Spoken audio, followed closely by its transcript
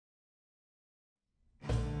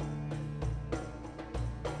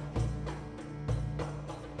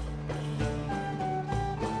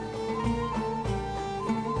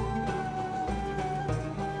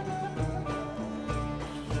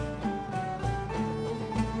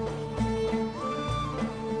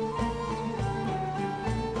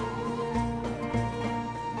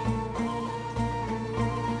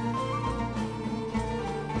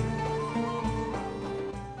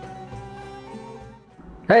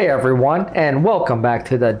Hey everyone, and welcome back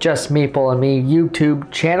to the Just Meeple and Me YouTube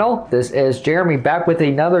channel. This is Jeremy back with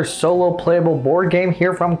another solo playable board game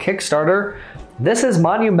here from Kickstarter. This is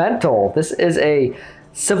Monumental. This is a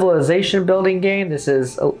civilization building game. This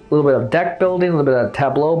is a little bit of deck building, a little bit of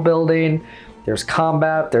tableau building. There's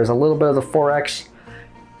combat, there's a little bit of the 4X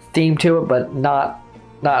theme to it, but not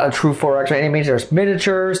a true 4X by any means. There's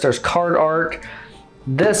miniatures, there's card art.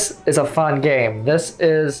 This is a fun game. This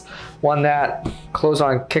is one that closed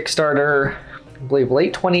on Kickstarter, I believe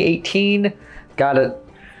late 2018. Got it,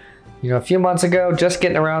 a few months ago. Just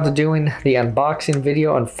getting around to doing the unboxing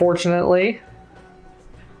video, unfortunately.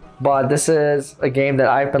 But this is a game that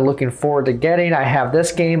I've been looking forward to getting. I have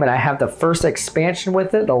this game and I have the first expansion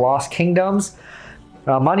with it, The Lost Kingdoms.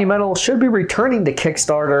 Monumental should be returning to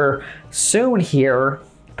Kickstarter soon here,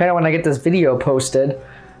 depending on when I get this video posted.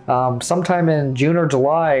 Sometime in June or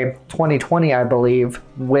July 2020, I believe,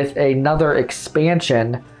 with another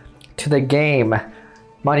expansion to the game.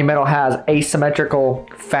 Monumental has asymmetrical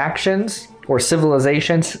factions or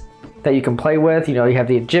civilizations that you can play with. You have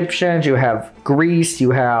the Egyptians, you have Greece,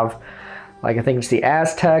 you have, I think it's the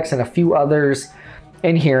Aztecs and a few others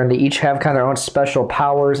in here, and they each have kind of their own special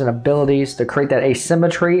powers and abilities to create that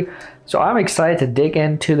asymmetry. So I'm excited to dig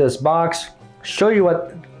into this box, show you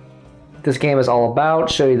what this game is all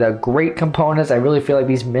about, show you the great components. I really feel like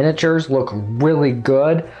these miniatures look really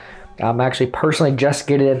good. I'm actually personally just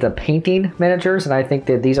getting into painting miniatures, and I think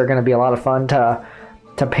that these are going to be a lot of fun to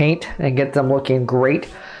paint and get them looking great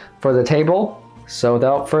for the table. So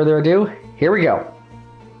without further ado, here we go.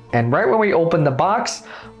 And right when we open the box,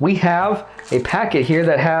 we have a packet here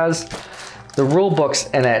that has the rule books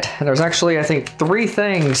in it. And there's actually, I think, 3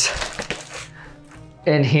 things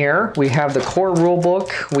in here. We have the core rule book,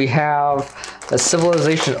 we have a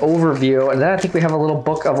civilization overview, and then I think we have a little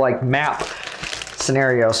book of map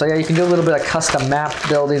scenario. So yeah, you can do a little bit of custom map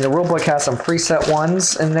building. The rule book has some preset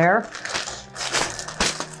ones in there.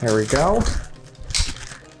 There we go.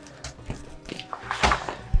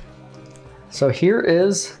 So here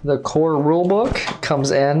is the core rule book. It comes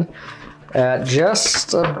in at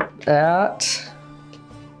just at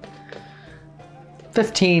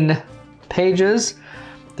 15 pages.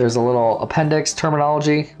 There's a little appendix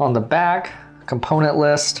terminology on the back, component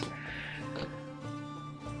list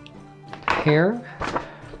here.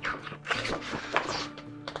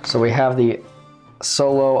 So we have the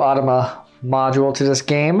solo automa module to this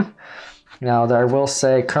game. Now, I will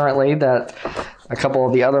say currently that a couple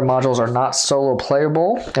of the other modules are not solo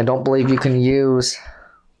playable. I don't believe you can use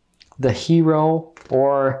the hero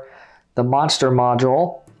or the monster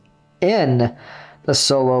module in the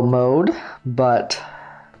solo mode, but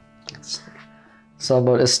solo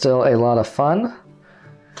mode is still a lot of fun.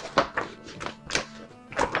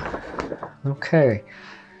 Okay.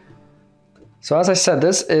 So as I said,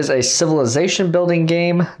 this is a civilization building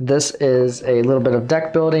game. This is a little bit of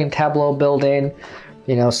deck building, tableau building.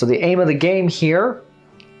 So the aim of the game here,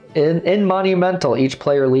 in Monumental, each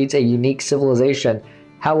player leads a unique civilization.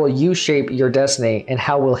 How will you shape your destiny, and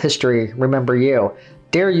how will history remember you?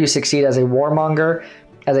 Dare you succeed as a warmonger,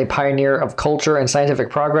 as a pioneer of culture and scientific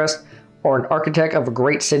progress, or an architect of a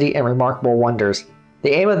great city and remarkable wonders?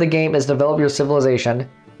 The aim of the game is to develop your civilization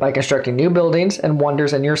by constructing new buildings and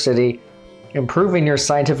wonders in your city, improving your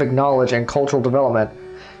scientific knowledge and cultural development,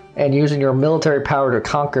 and using your military power to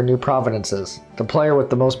conquer new provinces. The player with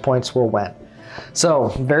the most points will win. So,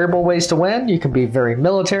 variable ways to win. You can be very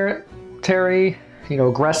military,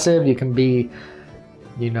 aggressive. You can be,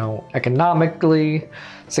 economically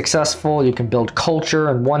successful. You can build culture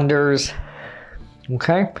and wonders.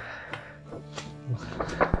 Okay.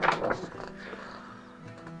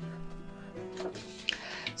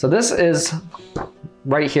 So this is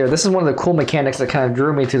right here. This is one of the cool mechanics that kind of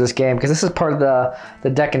drew me to this game, because this is part of the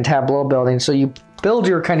deck and tableau building. So you build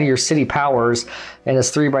your city powers in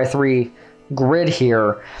this 3x3 grid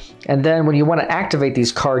here, and then when you want to activate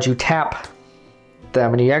these cards, you tap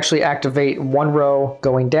them, and you actually activate one row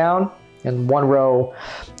going down and one row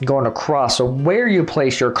going across. So where you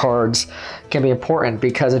place your cards can be important,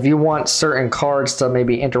 because if you want certain cards to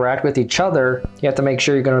maybe interact with each other, you have to make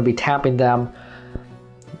sure you're going to be tapping them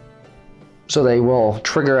so they will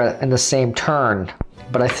trigger in the same turn.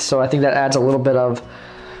 So I think that adds a little bit of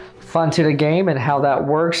fun to the game and how that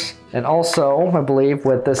works. And also, I believe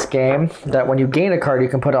with this game, that when you gain a card, you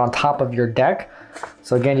can put it on top of your deck.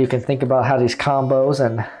 So again, you can think about how these combos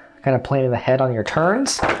and kind of planning ahead on your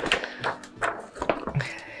turns.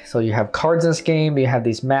 So you have cards in this game, you have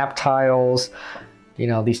these map tiles,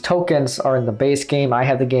 these tokens are in the base game. I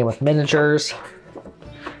have the game with miniatures.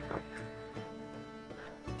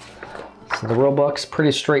 So the rule book's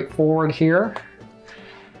pretty straightforward here.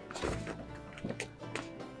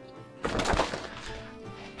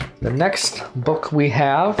 The next book we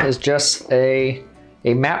have is just a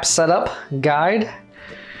map setup guide.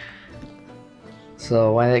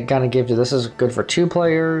 So I kind of give you, this is good for 2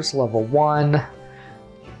 players, level 1.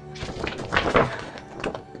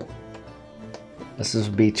 This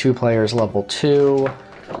would be 2 players, level 2.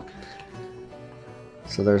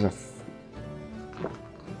 So there's a,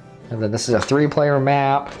 and then this is a 3-player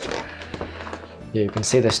map. You can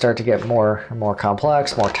see they start to get more and more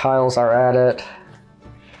complex, more tiles are added.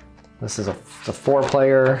 This is the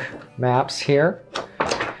 4-player maps here.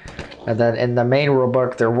 And then in the main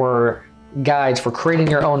rulebook, there were guides for creating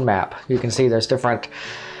your own map. You can see there's different,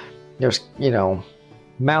 you know,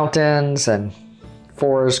 mountains and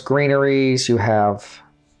forest greeneries. You have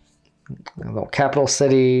little capital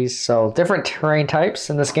cities, so different terrain types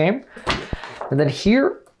in this game. And then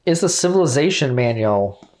here is the civilization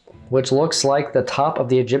manual, which looks like the top of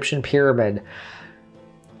the Egyptian pyramid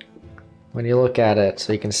when you look at it.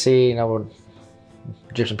 So you can see, you know,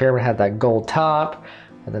 Egyptian pyramid had that gold top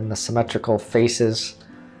and then the symmetrical faces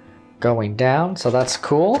going down. So that's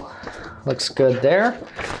cool. Looks good there.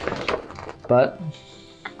 But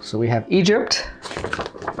so we have Egypt,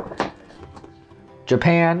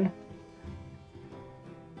 Japan,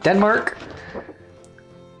 Denmark,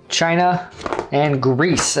 China, and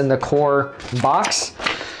Greece in the core box.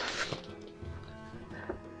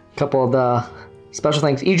 A couple of the special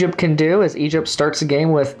things Egypt can do is Egypt starts the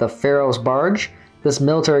game with the Pharaoh's Barge. This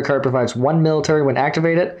military card provides 1 military when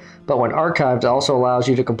activated, but when archived, it also allows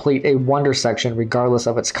you to complete a wonder section regardless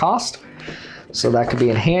of its cost. So that could be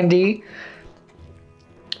in handy.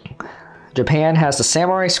 Japan has the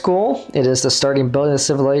Samurai School. It is the starting building of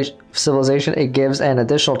civilization. It gives an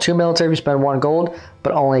additional 2 military if you spend 1 gold,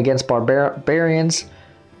 but only against barbarians.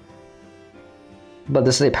 But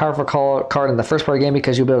this is a powerful card in the first part of the game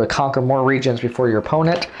because you'll be able to conquer more regions before your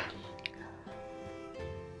opponent.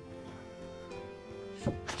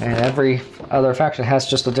 And every other faction has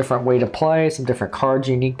just a different way to play, some different cards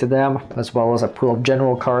unique to them, as well as a pool of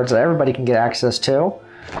general cards that everybody can get access to.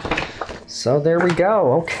 So there we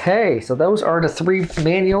go. Okay, so those are the 3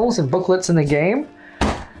 manuals and booklets in the game.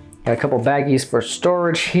 Got a couple baggies for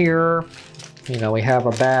storage here. You know, we have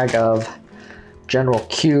a bag of general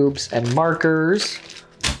cubes and markers.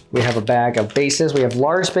 We have a bag of bases. We have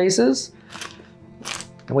large bases.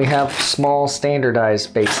 And we have small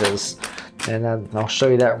standardized bases. And then I'll show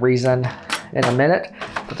you that reason in a minute.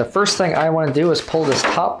 But the first thing I want to do is pull this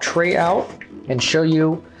top tray out and show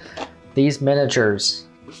you these miniatures.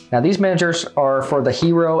 Now these miniatures are for the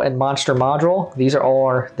hero and monster module. These are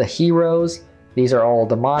all the heroes. These are all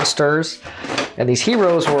the monsters. And these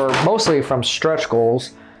heroes were mostly from stretch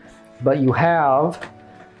goals. But you have,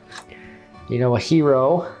 you know, a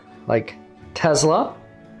hero like Tesla.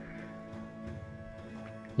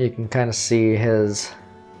 You can kind of see his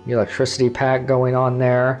electricity pack going on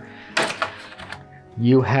there.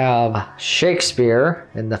 You have Shakespeare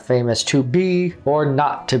in the famous To Be or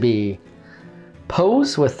Not to Be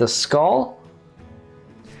pose with the skull.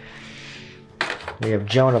 We have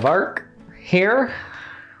Joan of Arc here,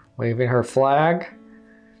 waving her flag.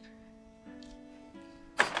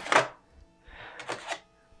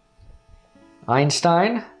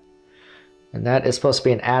 Einstein, and that is supposed to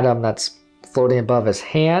be an atom that's floating above his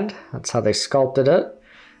hand. That's how they sculpted it.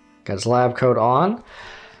 Got his lab coat on.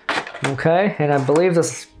 Okay, and I believe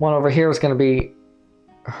this one over here is going to be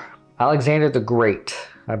Alexander the Great,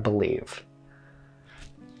 I believe.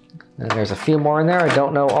 And there's a few more in there. I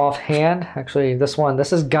don't know offhand. Actually, this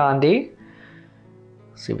is Gandhi.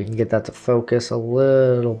 Let's see if we can get that to focus a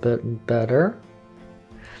little bit better.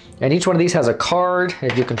 And each one of these has a card.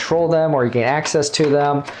 If you control them or you gain access to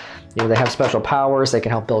them, you know, they have special powers. They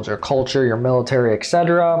can help build your culture, your military,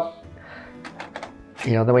 etc.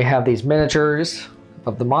 You know, then we have these miniatures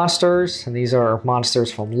of the monsters, and these are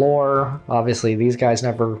monsters from lore. Obviously, these guys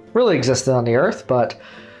never really existed on the Earth, but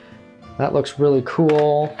that looks really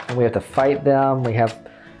cool. And we have to fight them. We have,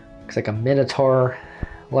 looks like a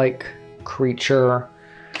minotaur-like creature.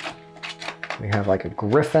 We have like a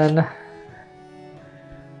griffin.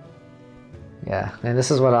 Yeah, and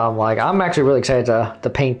this is what I'm like. I'm actually really excited to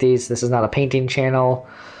paint these. This is not a painting channel.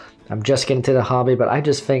 I'm just getting to the hobby, but I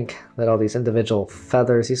just think that all these individual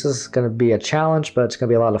feathers, this is going to be a challenge, but it's going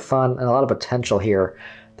to be a lot of fun and a lot of potential here.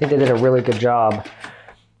 I think they did a really good job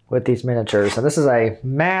with these miniatures. And this is a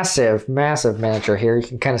massive, massive miniature here. You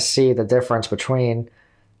can kind of see the difference between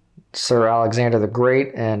Sir Alexander the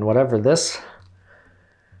Great and whatever this.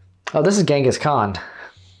 Oh, this is Genghis Khan,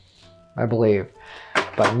 I believe.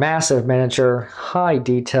 But massive miniature, high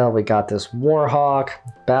detail. We got this Warhawk,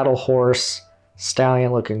 Battle Horse,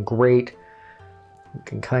 stallion looking great. You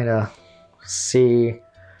can kind of see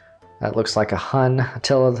that looks like a Hun,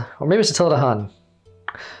 Attila, or maybe it's Attila Hun.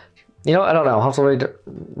 You know, I don't know. I'll have to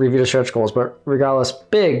review the stretch goals, but regardless,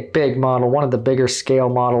 big model, one of the bigger scale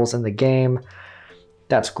models in the game.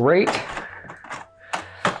 That's great.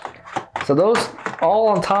 So those all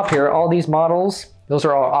on top here, all these models, those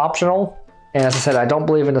are all optional. And as I said, I don't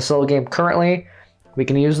believe in the solo game currently. We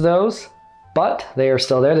can use those, but they are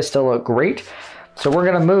still there. They still look great. So we're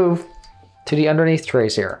gonna move to the underneath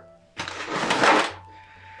trays here.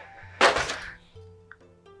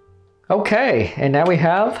 Okay, and now we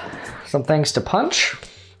have some things to punch.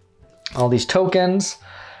 All these tokens.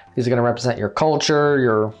 These are gonna represent your culture,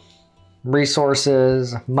 your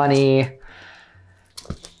resources, money.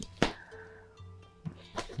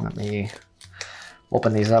 Let me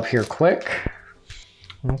open these up here quick.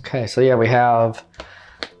 Okay, so yeah, we have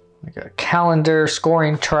like a calendar,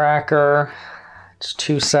 scoring tracker. It's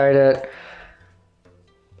two-sided.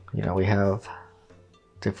 You know, we have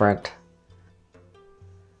different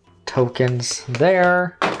tokens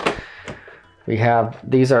there. We have,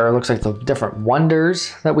 these are, looks like the different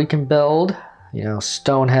wonders that we can build. You know,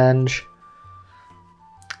 Stonehenge,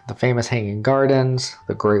 the famous Hanging Gardens,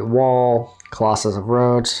 the Great Wall, Colossus of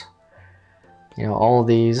Rhodes. You know, all of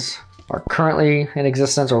these are currently in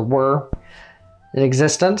existence or were in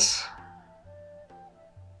existence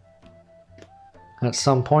at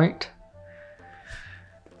some point.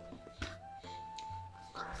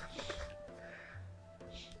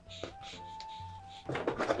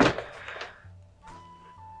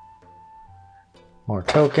 More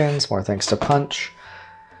tokens, more things to punch.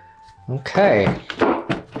 Okay.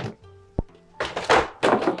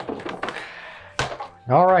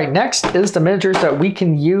 All right, next is the miniatures that we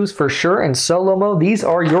can use for sure in solo mode. These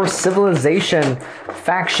are your civilization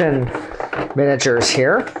faction miniatures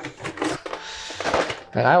here.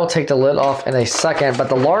 And I will take the lid off in a second, but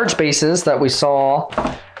the large bases that we saw,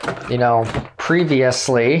 you know,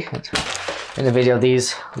 previously in the video,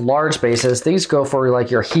 these large bases, these go for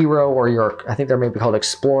like your hero or your, I think they're maybe called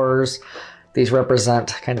explorers. These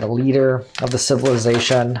represent kind of the leader of the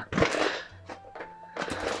civilization.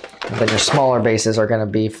 And then your smaller bases are going to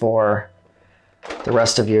be for the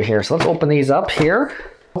rest of you here. So let's open these up here.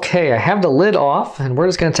 Okay, I have the lid off and we're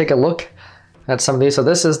just going to take a look at some of these. So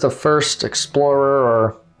this is the first explorer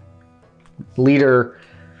or leader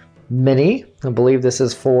mini. I believe this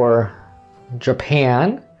is for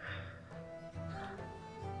Japan.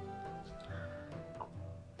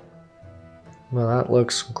 Well, that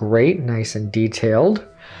looks great, nice and detailed.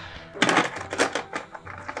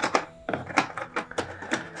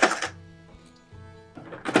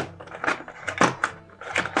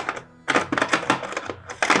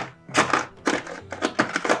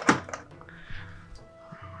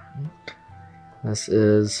 This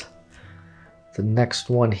is the next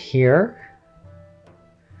one here.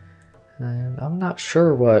 And I'm not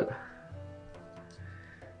sure where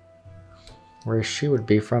she would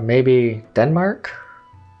be from. Maybe Denmark?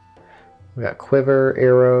 We got quiver,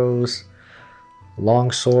 arrows,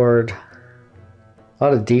 longsword. A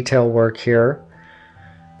lot of detail work here.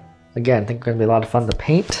 Again, I think going to be a lot of fun to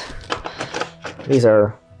paint. These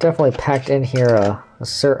are definitely packed in here a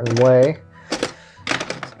certain way.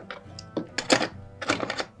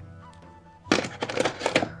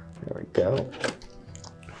 There we go.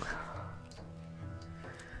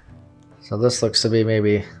 So this looks to be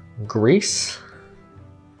maybe Greece.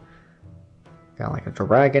 Got like a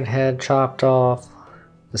dragon head chopped off.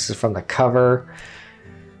 This is from the cover.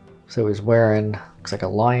 So he's wearing, looks like a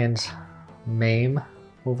lion's mane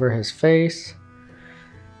over his face.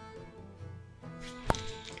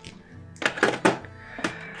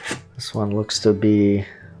 This one looks to be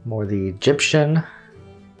more the Egyptian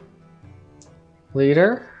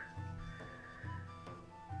leader.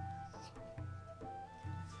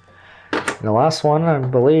 And the last one, I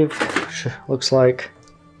believe, looks like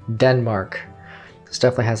Denmark. This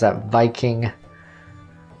definitely has that Viking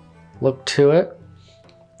look to it.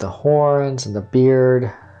 The horns and the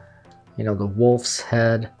beard, you know, the wolf's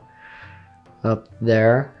head up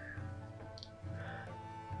there.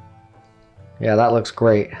 Yeah, that looks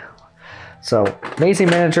great. So, amazing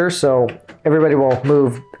miniature. So, everybody will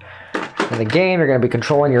move in the game. You're going to be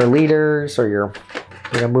controlling your leaders, or you're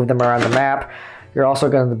going to move them around the map. You're also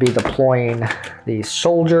going to be deploying these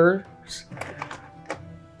soldiers.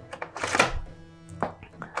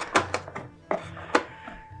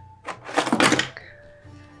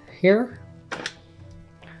 Here.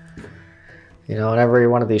 You know, and every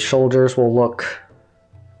one of these soldiers will look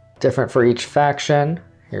different for each faction.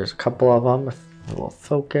 Here's a couple of them, if we'll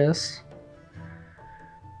focus.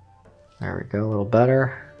 There we go, a little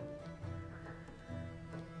better.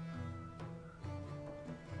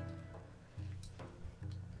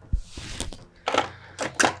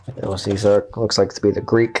 These are, looks like to be the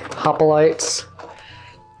Greek hoplites.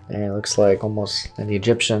 And it looks like almost, and the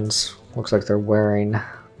Egyptians, looks like they're wearing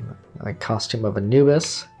a costume of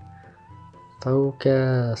Anubis.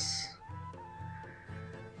 Focus.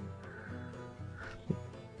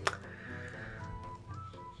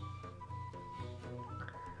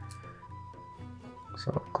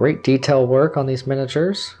 So great detail work on these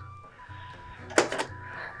miniatures.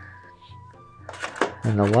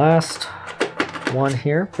 And the last one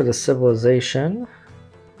here for the civilization.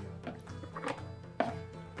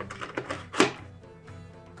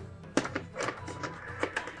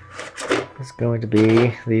 It's going to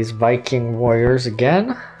be these Viking warriors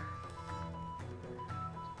again.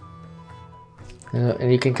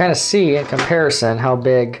 And you can kind of see in comparison how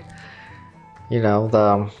big, you know,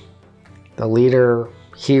 the leader,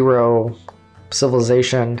 hero,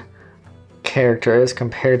 civilization character is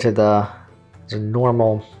compared to the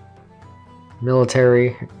normal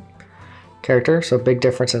military character. So big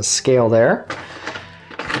difference in scale there.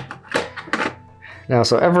 Now,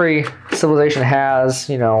 so every civilization has,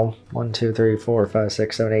 you know, 1, 2, 3, 4, 5,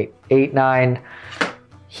 6, 7, 8, 9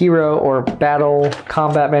 hero or battle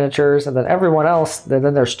combat miniatures, and then everyone else,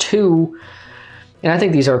 then there's 2, and I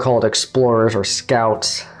think these are called explorers or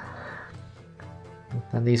scouts.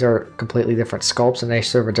 And these are completely different sculpts, and they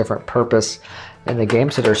serve a different purpose in the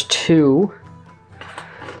game. So there's 2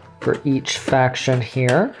 for each faction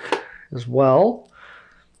here as well.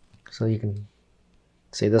 So you can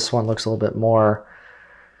see this one looks a little bit more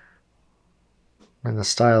in the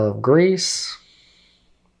style of Greece.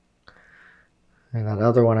 And that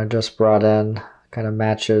other one I just brought in kind of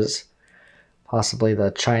matches possibly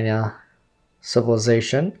the China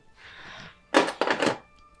civilization.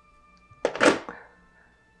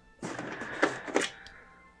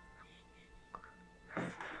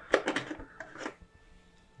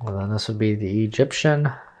 Well, then this would be the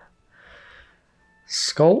Egyptian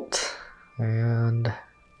sculpt and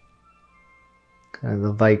kind of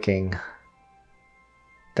the Viking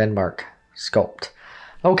Denmark sculpt.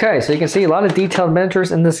 Okay, so you can see a lot of detailed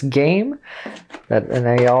miniatures in this game, and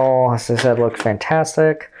they all, as I said, look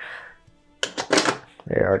fantastic.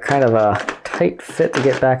 They are kind of a tight fit to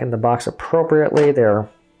get back in the box appropriately. There are,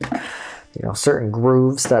 you know, certain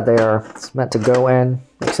grooves that they are meant to go in.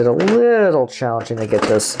 Makes it a little challenging to get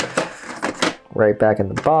this right back in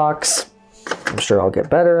the box. I'm sure I'll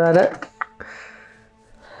get better at it.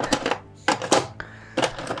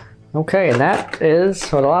 Okay, and that is,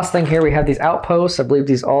 so the last thing here, we have these outposts. I believe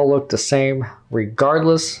these all look the same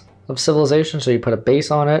regardless of civilization, so you put a base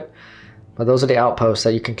on it. But those are the outposts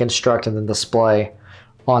that you can construct and then display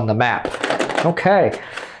on the map. Okay,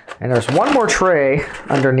 and there's one more tray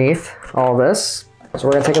underneath all this, so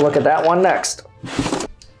we're gonna take a look at that one next.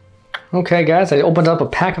 Okay guys, I opened up a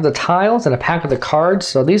pack of the tiles and a pack of the cards.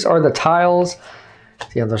 So these are the tiles.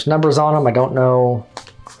 You know, there's numbers on them. I don't know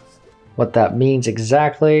what that means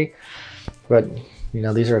exactly, but you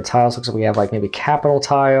know, these are tiles. Looks like we have like maybe capital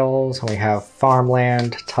tiles, and we have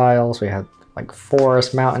farmland tiles, we have like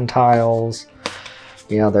forest mountain tiles.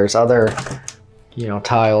 You know, there's other, you know,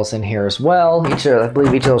 tiles in here as well. I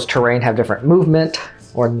believe each of those terrain have different movement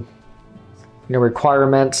or, you know,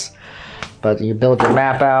 requirements, but you build your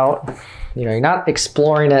map out. You know, you're not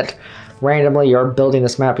exploring it randomly, you're building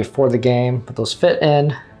this map before the game, but those fit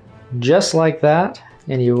in just like that.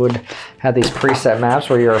 And you would have these preset maps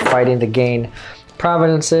where you're fighting to gain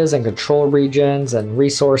provinces and control regions and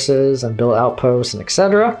resources and build outposts and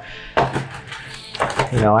etc.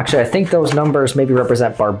 You know, actually I think those numbers maybe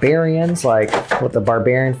represent barbarians, like with the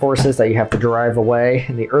barbarian forces that you have to drive away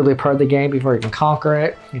in the early part of the game before you can conquer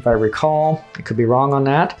it, if I recall. I could be wrong on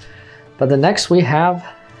that. But the next we have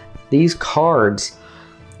these cards,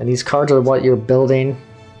 and these cards are what you're building.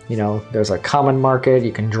 You know, there's a common market,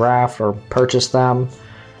 you can draft or purchase them,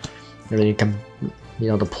 and then you can, you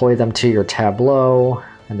know, deploy them to your tableau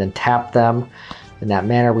and then tap them in that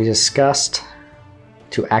manner we discussed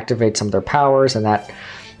to activate some of their powers. And that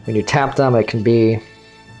when you tap them, it can be,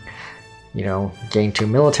 you know, gain 2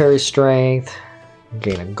 military strength,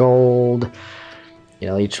 gain a gold. You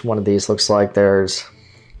know, each one of these looks like there's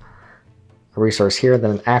a resource here,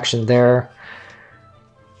 then an action there.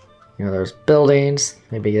 You know, there's buildings,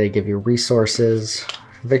 maybe they give you resources,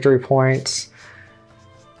 victory points,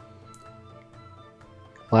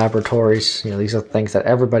 laboratories. You know, these are things that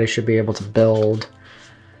everybody should be able to build.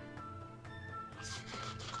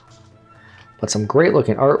 But some great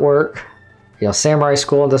looking artwork. You know, Samurai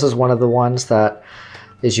School, this is one of the ones that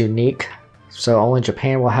is unique. So only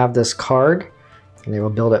Japan will have this card, and they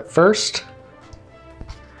will build it first.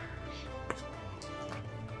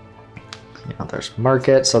 You know, there's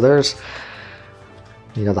market, so there's,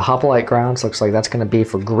 you know, the Hoplite grounds, looks like that's going to be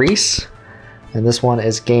for Greece. And this one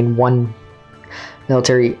is gain 1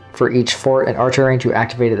 military for each fort and archer range you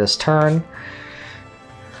activated this turn.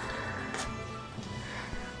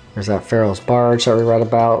 There's that Pharaoh's Barge that we read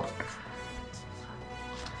about.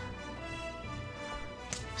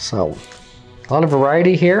 So, a lot of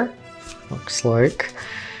variety here, looks like.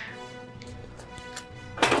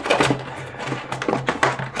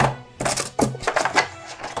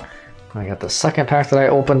 I got the second pack that I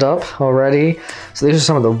opened up already. So these are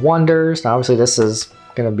some of the wonders. Now obviously this is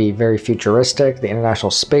going to be very futuristic. The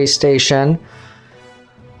International Space Station.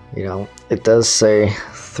 You know, it does say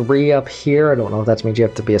 3 up here. I don't know if that means you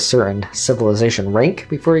have to be a certain civilization rank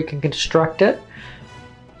before you can construct it.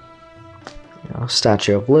 You know,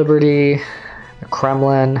 Statue of Liberty, the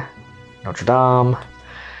Kremlin, Notre Dame,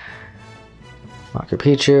 Machu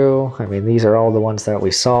Picchu. I mean, these are all the ones that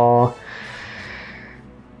we saw.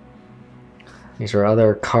 These are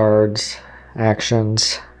other cards,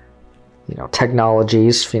 actions, you know,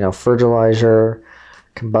 technologies, you know, fertilizer,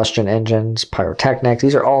 combustion engines, pyrotechnics.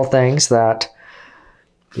 These are all things that,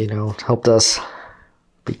 you know, helped us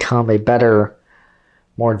become a better,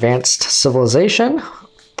 more advanced civilization.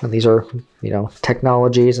 And these are, you know,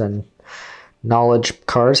 technologies and knowledge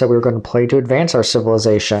cards that we were going to play to advance our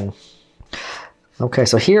civilization. Okay,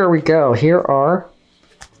 so here we go. Here are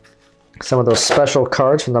some of those special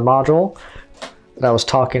cards from the module that I was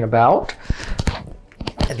talking about.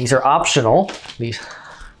 And these are optional. These,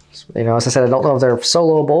 you know, as I said, I don't know if they're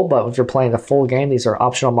soloable, but if you're playing the full game, these are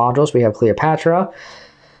optional modules. We have Cleopatra.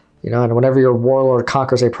 You know, and whenever your warlord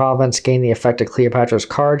conquers a province, gain the effect of Cleopatra's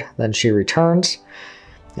card, then she returns.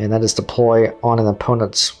 And that is deploy on an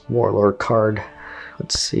opponent's warlord card.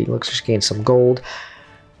 Let's see, let's just gain some gold.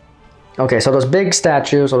 Okay, so those big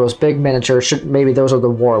statues or those big miniatures, maybe those are the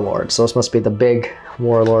warlords. Those must be the big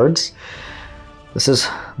warlords. This is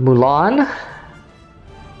Mulan.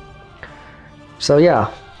 So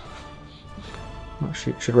yeah,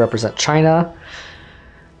 she should represent China.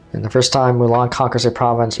 And the first time Mulan conquers a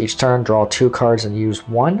province, each turn, draw 2 cards and use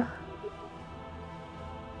 1.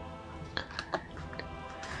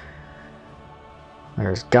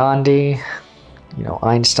 There's Gandhi. You know,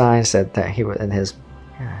 Einstein said that he was in his,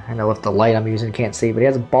 I know if the light I'm using can't see, but he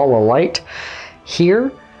has a ball of light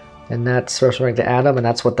here. And that's referring to Adam, and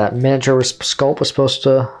that's what that miniature sculpt was supposed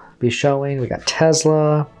to be showing. We got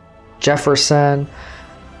Tesla, Jefferson,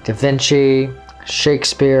 Da Vinci,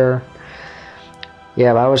 Shakespeare.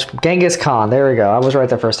 Yeah, I was Genghis Khan. There we go. I was right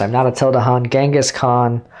the first time. Not Attila Han, Genghis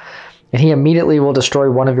Khan. And he immediately will destroy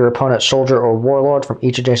one of your opponent's soldier or warlord from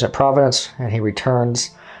each adjacent province, and he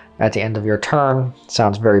returns at the end of your turn.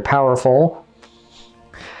 Sounds very powerful.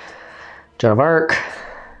 Joan of Arc,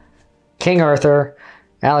 King Arthur,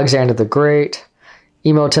 Alexander the Great,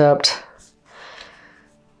 Imhotep.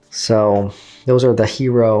 So those are the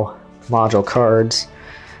hero module cards.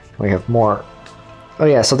 We have more. Oh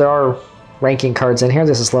yeah, so there are ranking cards in here.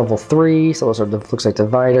 This is level 3, so those are the, looks like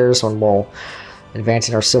dividers when we'll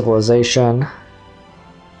advancing our civilization.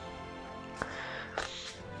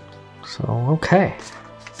 So okay,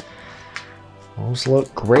 those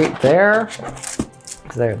look great there.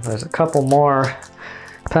 There's a couple more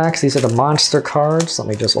packs. These are the monster cards. Let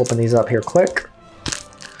me just open these up here quick.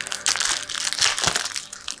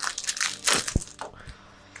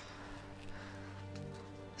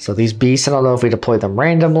 So these beasts, I don't know if we deploy them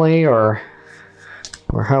randomly or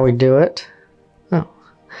how we do it. Oh.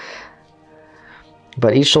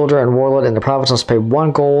 But each soldier and warlord in the province must pay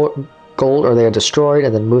 1 gold or they are destroyed,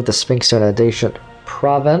 and then move the Sphinx to an adjacent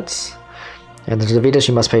province. And the Davidas,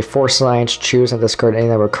 you must pay 4 science, choose and discard any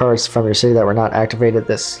number of cards from your city that were not activated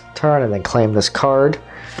this turn, and then claim this card.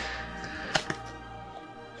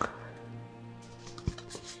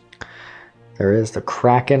 There is the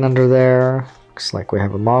Kraken under there. Looks like we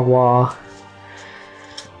have a Magua.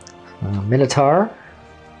 Minotaur.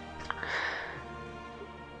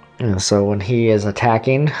 And so when he is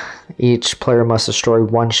attacking, each player must destroy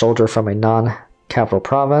 1 soldier from a non-capital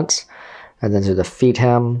province. And then to defeat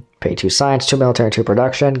him, pay 2 science, 2 military, and 2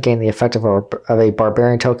 production. Gain the effect of a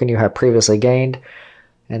barbarian token you have previously gained.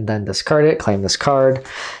 And then discard it, claim this card.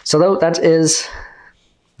 So that is,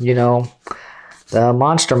 you know, the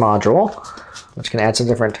monster module, which can add some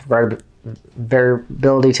different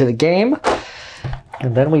variability to the game.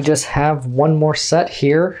 And then we just have one more set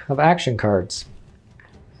here of action cards.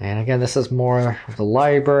 And again, this is more of the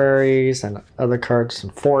libraries and other cards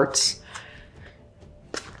and forts.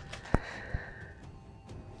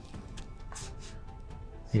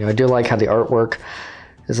 You know, I do like how the artwork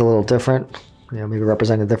is a little different. You know, maybe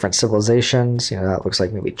representing different civilizations. You know, that looks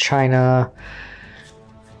like maybe China.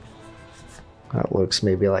 That looks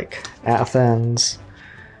maybe like Athens.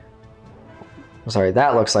 Sorry,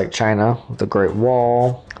 that looks like China with the Great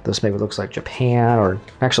Wall. This maybe looks like Japan, or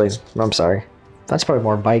actually, I'm sorry. That's probably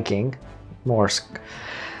more Viking. More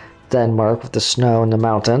Denmark with the snow and the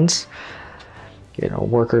mountains. You know,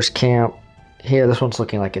 workers' camp. Here, this one's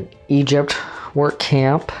looking like an Egypt work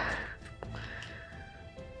camp.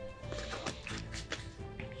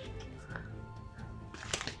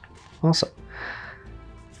 Awesome.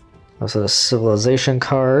 Those are the civilization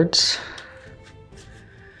cards.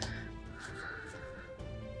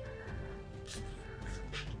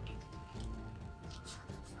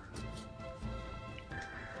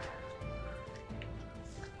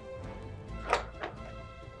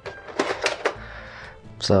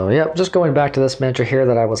 So, yep, just going back to this miniature here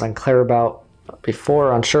that I was unclear about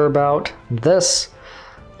before, unsure about. This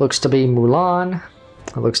looks to be Mulan.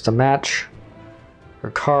 It looks to match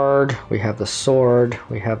her card. We have the sword,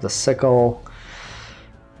 we have the sickle,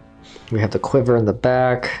 we have the quiver in the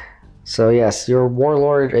back. So yes, your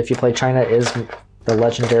warlord, if you play China, is the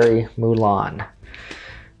legendary Mulan.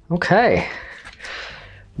 Okay.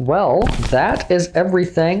 Well, that is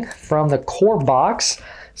everything from the core box.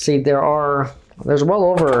 See, there's well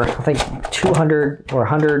over, I think, 200 or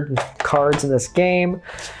 100 cards in this game.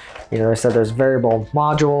 You know, I said there's variable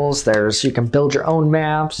modules, you can build your own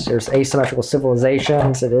maps, there's asymmetrical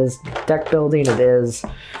civilizations, it is deck building, it is,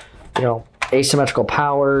 you know, asymmetrical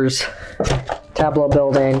powers, tableau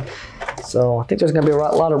building. So I think there's going to be a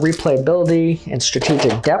lot of replayability and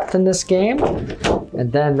strategic depth in this game. And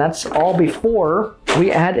then that's all before we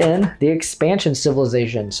add in the expansion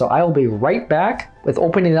civilization. So I will be right back with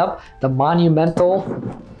opening up the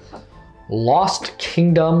Monumental Lost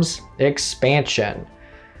Kingdoms expansion.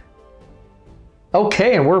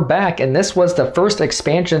 Okay, and we're back, and this was the first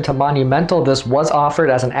expansion to Monumental. This was offered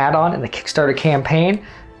as an add-on in the Kickstarter campaign.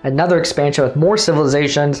 Another expansion with more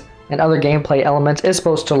civilizations and other gameplay elements is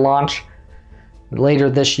supposed to launch later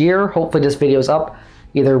this year. Hopefully this video is up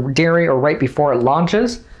either during or right before it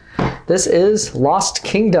launches. This is Lost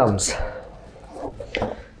Kingdoms.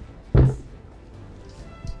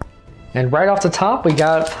 And right off the top, we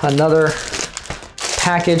got another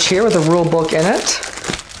package here with a rule book in it.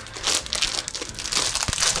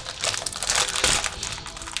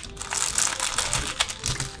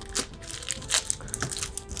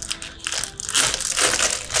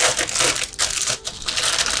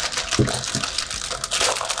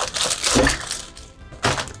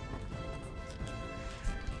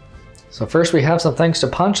 So first we have some things to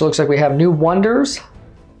punch. It looks like we have New Wonders,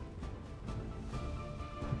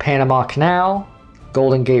 Panama Canal,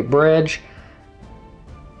 Golden Gate Bridge,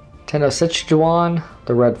 Tenochtitlan,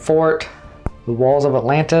 the Red Fort, the Walls of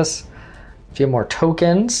Atlantis, a few more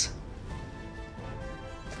tokens.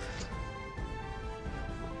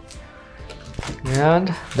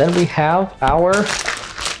 And then we have our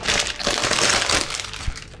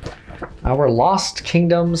Lost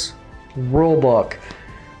Kingdoms rulebook.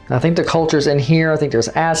 I think the culture's in here. I think there's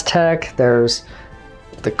Aztec, there's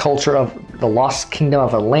the culture of the Lost Kingdom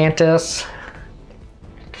of Atlantis.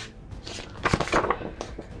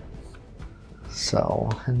 So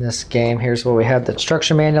in this game, here's where we have the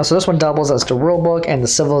instruction manual. So this one doubles as the rulebook and the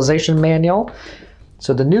civilization manual.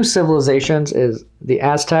 So the new civilizations is the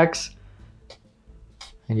Aztecs,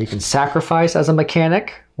 and you can sacrifice as a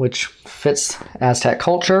mechanic, which fits Aztec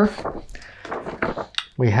culture.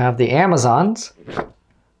 We have the Amazons,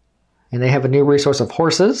 and they have a new resource of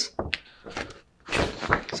horses.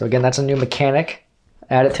 So again, that's a new mechanic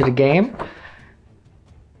added to the game.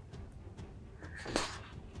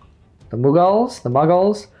 The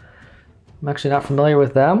Mughals, I'm actually not familiar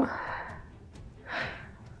with them.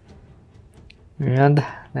 And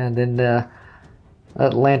then the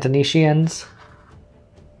Atlantanesians.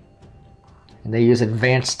 And they use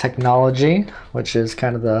advanced technology, which is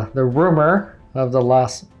kind of the rumor of the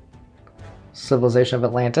lost civilization of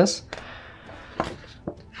Atlantis.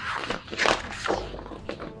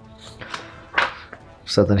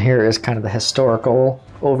 So then here is kind of the historical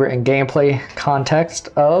over in gameplay context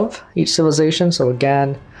of each civilization. So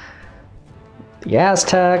again, the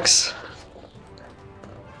Aztecs,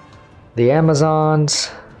 the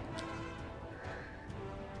Amazons,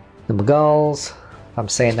 the Mughals, if I'm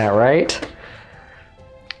saying that right.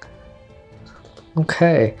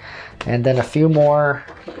 Okay, and then a few more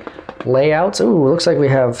layouts. Ooh, looks like we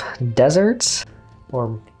have deserts,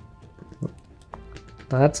 or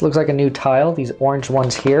that looks like a new tile, these orange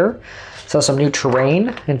ones here. So some new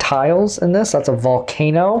terrain and tiles in this. That's a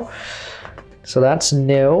volcano. So that's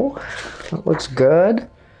new. That looks good.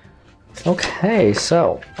 Okay,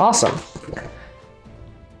 so awesome.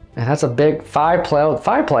 And that's a big five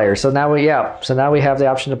player. So now we have the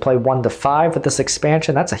option to play 1 to 5 with this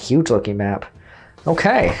expansion. That's a huge looking map.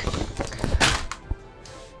 Okay.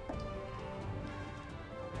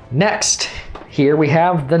 Next, here we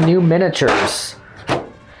have the new miniatures.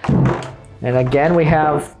 And again, we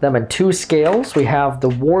have them in 2 scales. We have the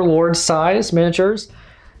Warlord size miniatures.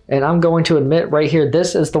 And I'm going to admit right here,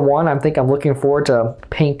 this is the one I'm looking forward to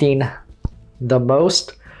painting the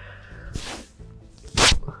most.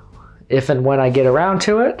 If and when I get around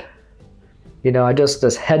to it. You know,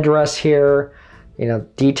 this headdress here, you know,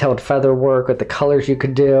 detailed feather work with the colors you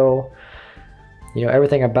could do. You know,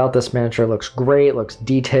 everything about this miniature looks great, looks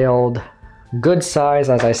detailed, good size,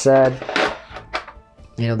 as I said.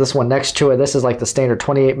 You know, this one next to it, this is like the standard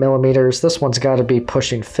 28 millimeters. This one's got to be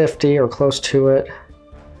pushing 50 or close to it.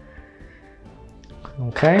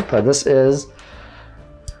 Okay, but this is,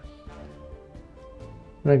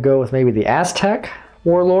 I'm gonna go with maybe the Aztec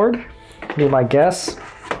Warlord, be my guess.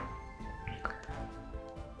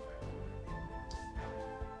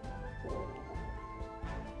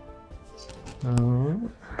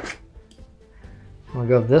 I'll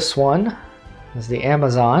go this one is the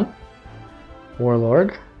Amazon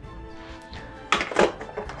Warlord.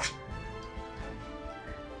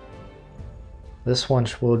 This one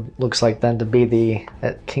looks like then to be the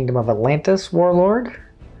Kingdom of Atlantis Warlord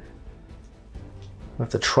with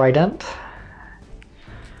the trident.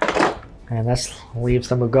 And that leaves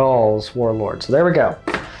the Mughals Warlord. So there we go.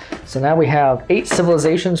 So now we have 8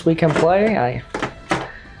 civilizations we can play.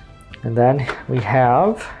 And then we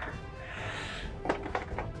have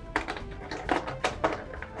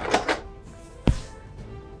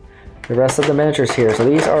the rest of the miniatures here. So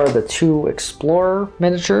these are the 2 Explorer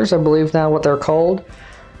miniatures, I believe now what they're called,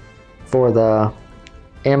 for the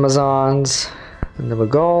Amazons and the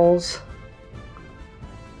Mughals.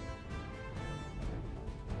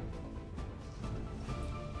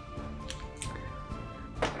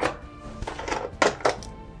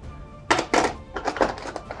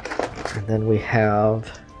 And then we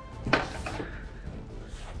have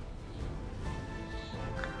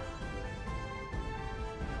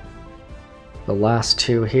the last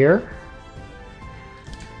 2 here.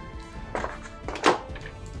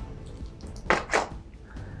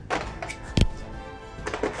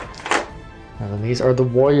 And then these are the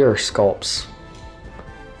warrior sculpts.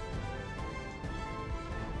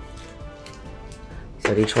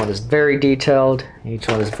 So each one is very detailed, each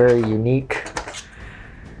one is very unique.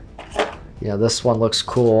 You know, this one looks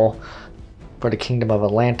cool for the Kingdom of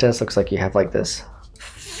Atlantis. Looks like you have like this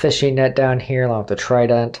fishing net down here along with the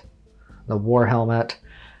trident, the war helmet.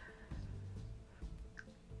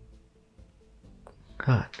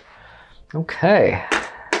 Good. Okay.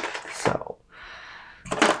 So.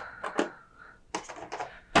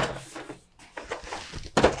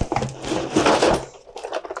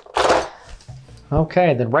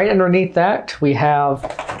 Okay, then right underneath that we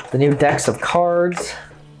have the new decks of cards.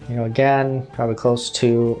 You know, again, probably close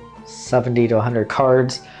to 70 to 100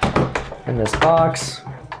 cards in this box.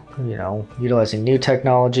 You know, utilizing new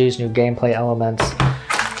technologies, new gameplay elements.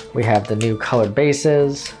 We have the new colored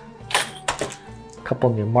bases, a couple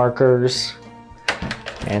new markers,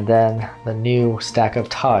 and then the new stack of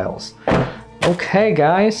tiles. Okay,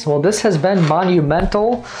 guys, well, this has been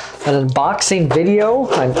Monumental, an unboxing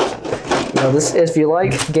video. You know, this, if you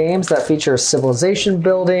like games that feature civilization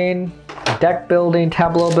building, deck building,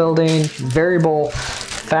 tableau building, variable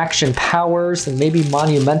faction powers, and maybe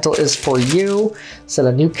Monumental is for you. So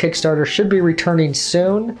the new Kickstarter should be returning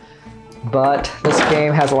soon, but this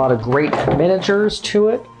game has a lot of great miniatures to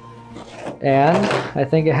it, and I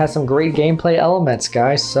think it has some great gameplay elements,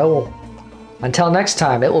 guys. So until next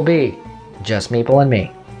time, it will be just Meeple and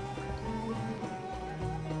me.